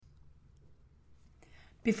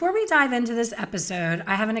Before we dive into this episode,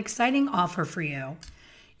 I have an exciting offer for you.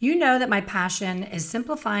 You know that my passion is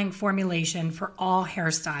simplifying formulation for all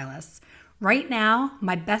hairstylists. Right now,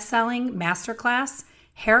 my best-selling masterclass,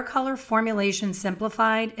 Hair Color Formulation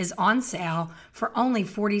Simplified, is on sale for only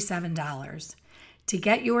 $47. To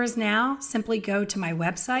get yours now, simply go to my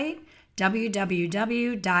website,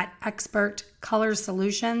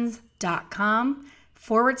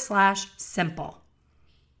 www.expertcolorsolutions.com/simple.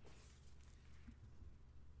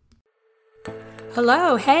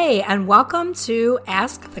 Hello, hey, and welcome to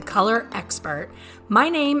Ask the Color Expert. My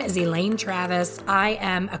name is Elaine Travis. I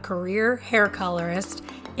am a career hair colorist,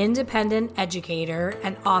 independent educator,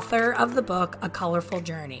 and author of the book, A Colorful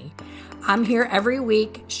Journey. I'm here every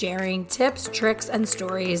week sharing tips, tricks, and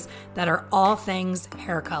stories that are all things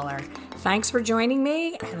hair color. Thanks for joining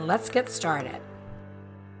me, and let's get started.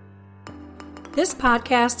 This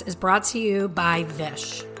podcast is brought to you by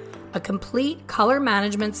Vish, a complete color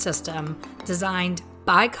management system designed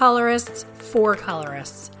by colorists for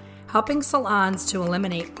colorists, helping salons to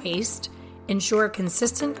eliminate waste, ensure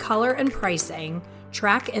consistent color and pricing,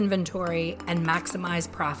 track inventory, and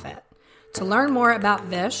maximize profit. To learn more about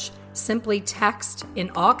Vish, simply text in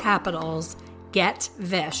all capitals, GET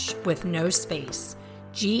VISH with no space,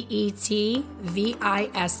 GETVISH,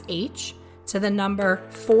 to the number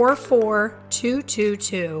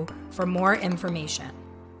 44222 for more information.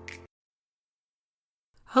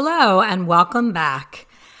 Hello and welcome back.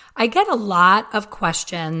 I get a lot of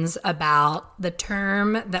questions about the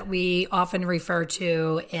term that we often refer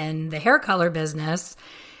to in the hair color business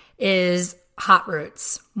is hot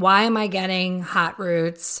roots. Why am I getting hot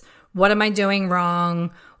roots? What am I doing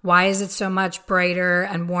wrong? Why is it so much brighter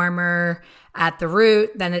and warmer at the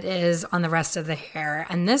root than it is on the rest of the hair?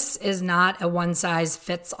 And this is not a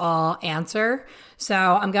one-size-fits-all answer. So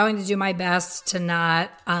I'm going to do my best to not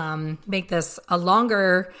make this a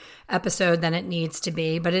longer episode than it needs to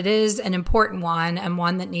be, but it is an important one and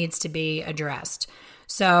one that needs to be addressed.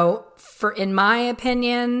 So in my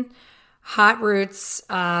opinion, hot roots,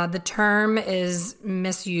 the term is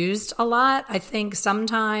misused a lot. I think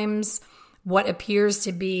sometimes what appears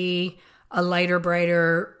to be a lighter,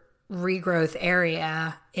 brighter regrowth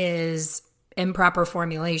area is improper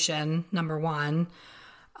formulation, number one.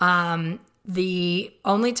 The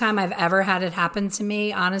only time I've ever had it happen to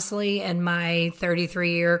me, honestly, in my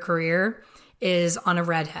 33-year career is on a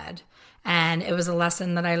redhead. And it was a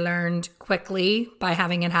lesson that I learned quickly by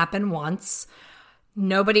having it happen once.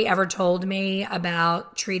 Nobody ever told me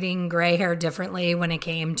about treating gray hair differently when it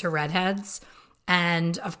came to redheads.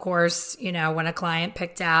 And of course, when a client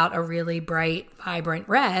picked out a really bright, vibrant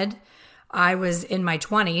red, I was in my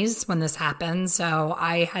 20s when this happened. So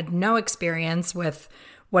I had no experience with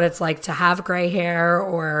what it's like to have gray hair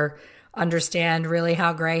or understand really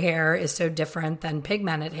how gray hair is so different than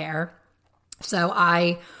pigmented hair. So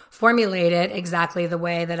I formulated exactly the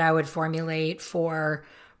way that I would formulate for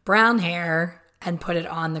brown hair and put it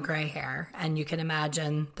on the gray hair. And you can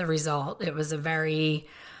imagine the result. It was a very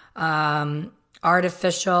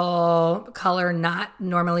artificial color not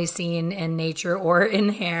normally seen in nature or in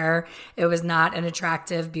hair. It was not an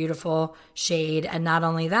attractive, beautiful shade. And not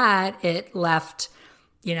only that, it left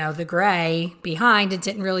the gray behind. It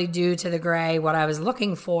didn't really do to the gray what I was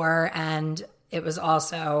looking for. And it was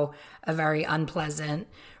also a very unpleasant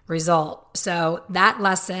result. So that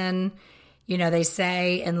lesson, they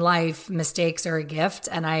say in life, mistakes are a gift.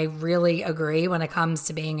 And I really agree when it comes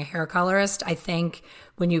to being a hair colorist. I think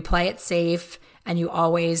when you play it safe and you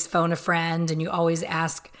always phone a friend and you always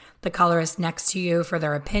ask the colorist next to you for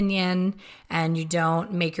their opinion and you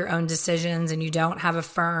don't make your own decisions and you don't have a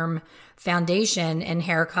firm foundation in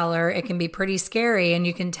hair color, it can be pretty scary and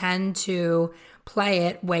you can tend to play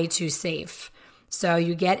it way too safe. So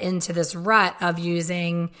you get into this rut of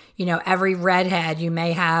using, every redhead. You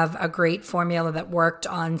may have a great formula that worked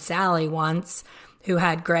on Sally once, who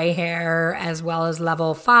had gray hair as well as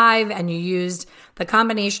level 5, and you used the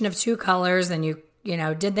combination of two colors and you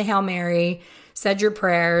did the Hail Mary, said your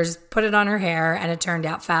prayers, put it on her hair, and it turned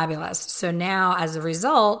out fabulous. So now as a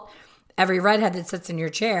result, every redhead that sits in your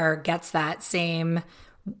chair gets that same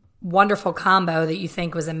wonderful combo that you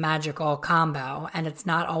think was a magical combo, and it's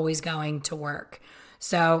not always going to work.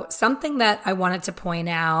 So something that I wanted to point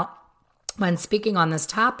out when speaking on this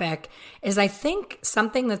topic is I think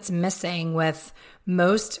something that's missing with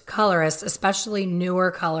most colorists, especially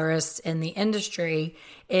newer colorists in the industry,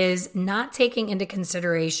 is not taking into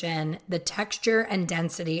consideration the texture and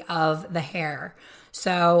density of the hair.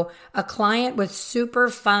 So a client with super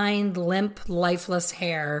fine, limp, lifeless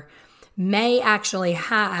hair may actually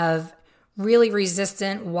have really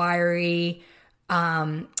resistant, wiry,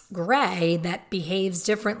 gray that behaves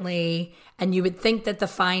differently, and you would think that the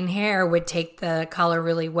fine hair would take the color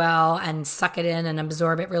really well and suck it in and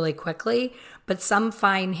absorb it really quickly, but some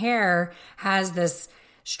fine hair has this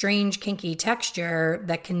strange kinky texture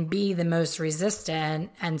that can be the most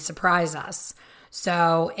resistant and surprise us.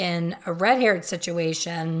 So in a red-haired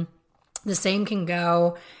situation, the same can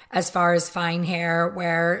go as far as fine hair,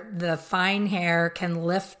 where the fine hair can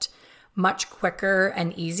lift much quicker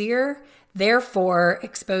and easier, therefore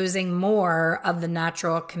exposing more of the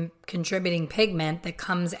natural contributing pigment that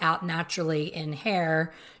comes out naturally in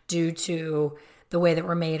hair due to the way that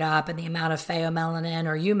we're made up and the amount of pheomelanin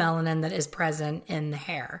or eumelanin that is present in the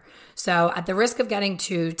hair. So at the risk of getting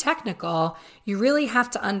too technical, you really have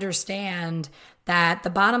to understand that the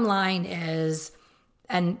bottom line is,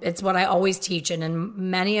 and it's what I always teach, and in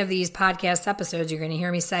many of these podcast episodes, you're going to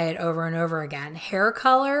hear me say it over and over again. Hair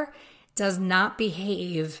color does not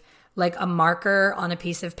behave like a marker on a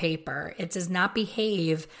piece of paper. It does not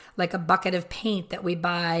behave like a bucket of paint that we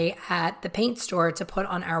buy at the paint store to put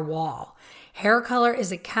on our wall. Hair color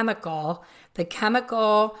is a chemical. The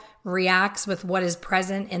chemical reacts with what is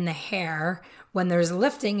present in the hair. When there's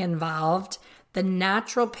lifting involved, the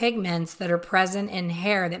natural pigments that are present in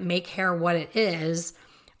hair that make hair what it is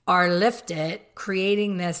are lifted,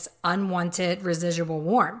 creating this unwanted residual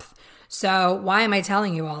warmth. So why am I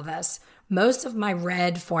telling you all this? Most of my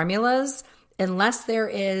red formulas, unless there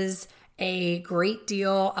is a great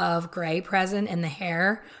deal of gray present in the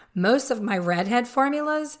hair, most of my redhead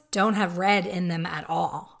formulas don't have red in them at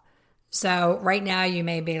all. So right now you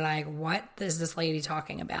may be like, what is this lady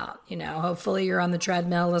talking about? Hopefully you're on the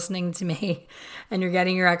treadmill listening to me and you're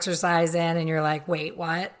getting your exercise in and you're like, wait,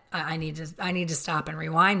 what? I need to stop and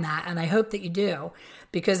rewind that. And I hope that you do,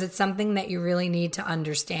 because it's something that you really need to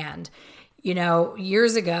understand.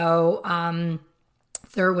 Years ago,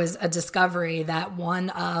 there was a discovery that one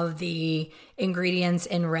of the ingredients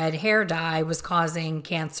in red hair dye was causing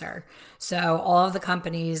cancer. So all of the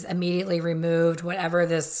companies immediately removed whatever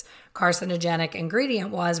this carcinogenic ingredient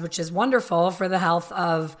was, which is wonderful for the health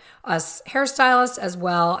of us hairstylists as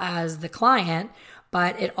well as the client.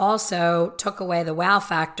 But it also took away the wow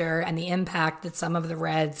factor and the impact that some of the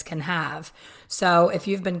reds can have. So if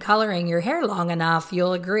you've been coloring your hair long enough,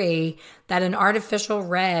 you'll agree that an artificial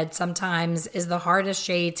red sometimes is the hardest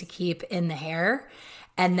shade to keep in the hair.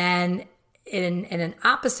 And then in an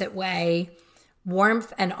opposite way,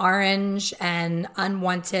 warmth and orange and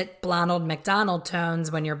unwanted blonde McDonald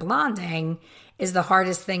tones when you're blonding is the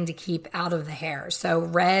hardest thing to keep out of the hair. So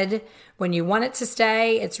red, when you want it to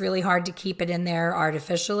stay, it's really hard to keep it in there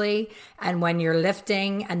artificially. And when you're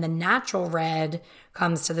lifting and the natural red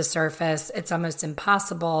comes to the surface, it's almost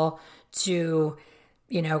impossible to,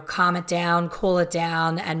 calm it down, cool it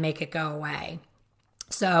down, and make it go away.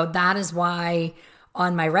 So that is why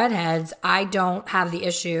on my redheads, I don't have the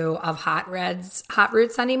issue of hot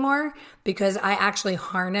roots anymore, because I actually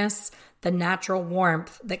harness the natural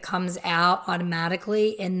warmth that comes out automatically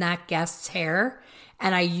in that guest's hair.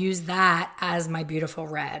 And I use that as my beautiful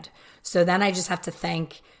red. So then I just have to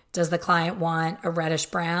think, does the client want a reddish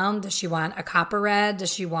brown? Does she want a copper red?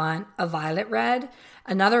 Does she want a violet red?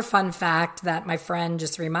 Another fun fact that my friend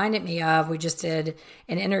just reminded me of, we just did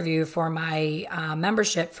an interview for my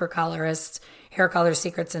membership for colorists, Hair Color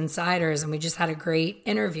Secrets Insiders, and we just had a great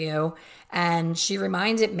interview. And she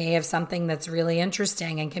reminded me of something that's really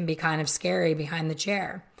interesting and can be kind of scary behind the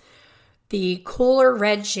chair. The cooler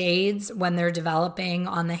red shades, when they're developing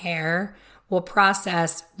on the hair, will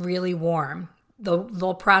process really warm.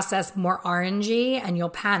 They'll process more orangey, and you'll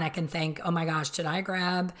panic and think, oh my gosh, did I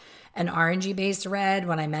grab an orangey based red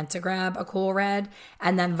when I meant to grab a cool red?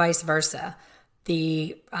 And then vice versa.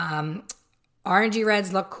 The orangey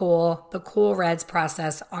reds look cool. The cool reds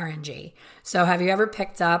process orangey. So have you ever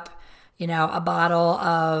picked up, a bottle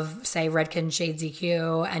of, say, Redken Shades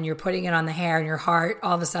EQ, and you're putting it on the hair and your heart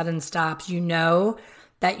all of a sudden stops? You know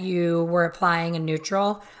that you were applying a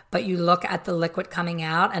neutral, but you look at the liquid coming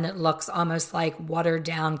out and it looks almost like watered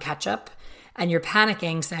down ketchup. And you're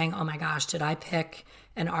panicking saying, oh my gosh, did I pick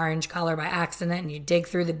an orange color by accident? And you dig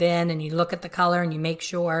through the bin and you look at the color and you make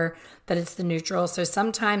sure that it's the neutral. So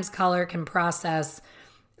sometimes color can process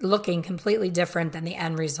looking completely different than the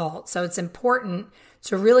end result. So it's important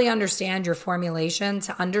to really understand your formulation,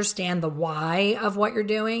 to understand the why of what you're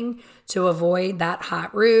doing, to avoid that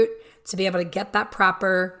hot root, to be able to get that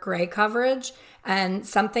proper gray coverage. And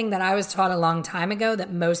something that I was taught a long time ago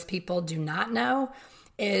that most people do not know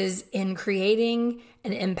is in creating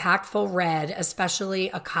an impactful red, especially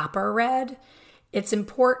a copper red, it's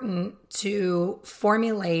important to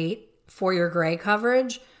formulate for your gray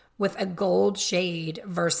coverage with a gold shade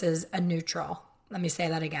versus a neutral. Let me say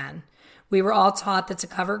that again. We were all taught that to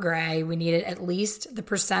cover gray, we needed at least the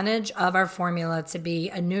percentage of our formula to be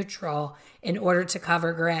a neutral in order to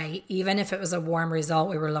cover gray, even if it was a warm result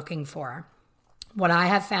we were looking for. What I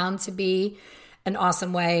have found to be an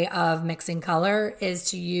awesome way of mixing color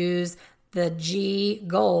is to use the G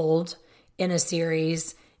Gold in a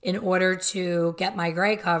series in order to get my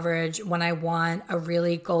gray coverage when I want a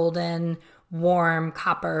really golden, warm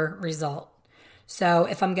copper result. So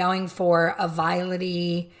if I'm going for a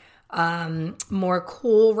violety, more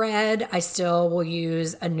cool red, I still will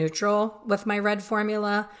use a neutral with my red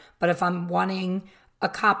formula. But if I'm wanting a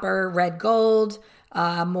copper red gold,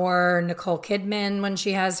 more Nicole Kidman when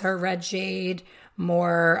she has her red shade,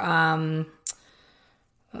 more,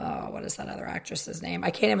 what is that other actress's name?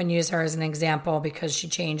 I can't even use her as an example because she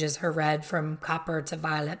changes her red from copper to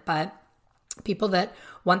violet. But people that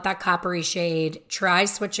want that coppery shade, try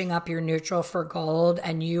switching up your neutral for gold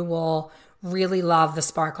and you will really love the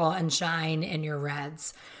sparkle and shine in your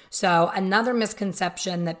reds. So another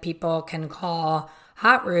misconception that people can call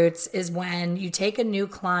hot roots is when you take a new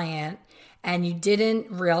client and you didn't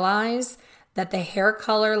realize that the hair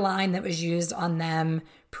color line that was used on them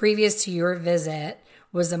previous to your visit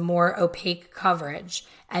was a more opaque coverage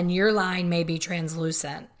and your line may be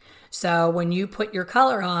translucent. So when you put your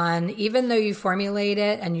color on, even though you formulate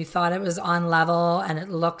it and you thought it was on level and it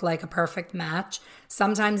looked like a perfect match,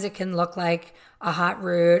 sometimes it can look like a hot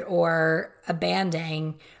root or a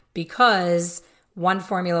banding because one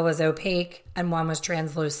formula was opaque and one was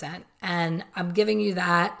translucent. And I'm giving you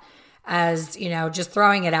that as, just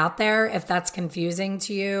throwing it out there. If that's confusing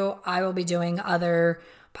to you, I will be doing other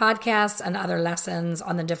podcasts and other lessons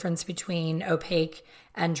on the difference between opaque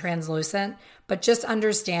and translucent, but just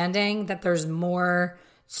understanding that there's more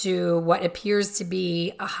to what appears to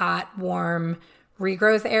be a hot, warm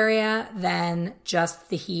regrowth area than just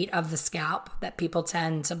the heat of the scalp that people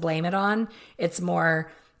tend to blame it on. It's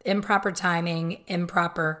more improper timing,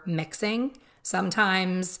 improper mixing.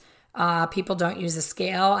 Sometimes people don't use a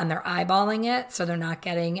scale and they're eyeballing it, so they're not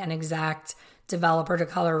getting an exact developer to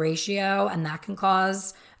color ratio, and that can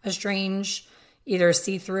cause a strange either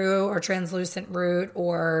see-through or translucent root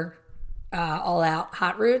or all-out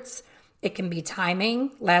hot roots. It can be timing.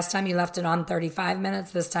 Last time you left it on 35 minutes.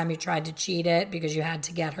 This time you tried to cheat it because you had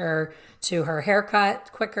to get her to her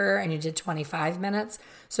haircut quicker and you did 25 minutes.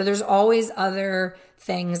 So there's always other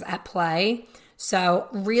things at play. So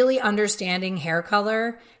really understanding hair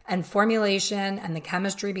color and formulation and the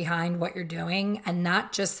chemistry behind what you're doing and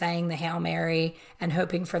not just saying the Hail Mary and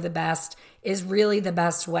hoping for the best is really the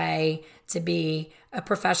best way to be a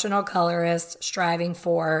professional colorist striving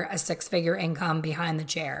for a six-figure income behind the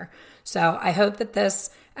chair. So I hope that this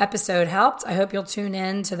episode helped. I hope you'll tune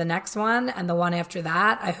in to the next one and the one after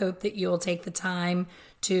that. I hope that you'll take the time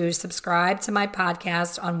to subscribe to my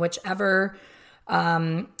podcast on whichever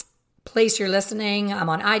place you're listening. I'm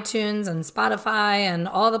on iTunes and Spotify and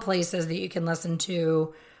all the places that you can listen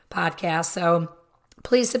to podcasts. So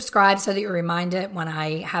please subscribe so that you're reminded when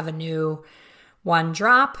I have a new one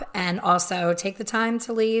drop, and also take the time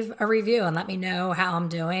to leave a review and let me know how I'm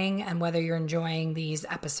doing and whether you're enjoying these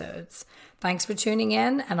episodes. Thanks for tuning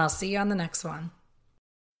in, and I'll see you on the next one.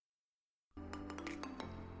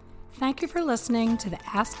 Thank you for listening to the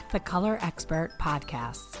Ask the Color Expert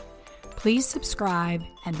podcast. Please subscribe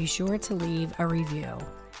and be sure to leave a review.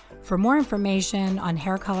 For more information on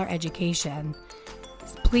hair color education,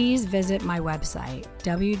 please visit my website,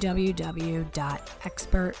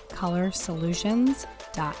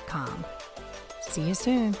 www.expertcolorsolutions.com. See you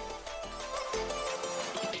soon.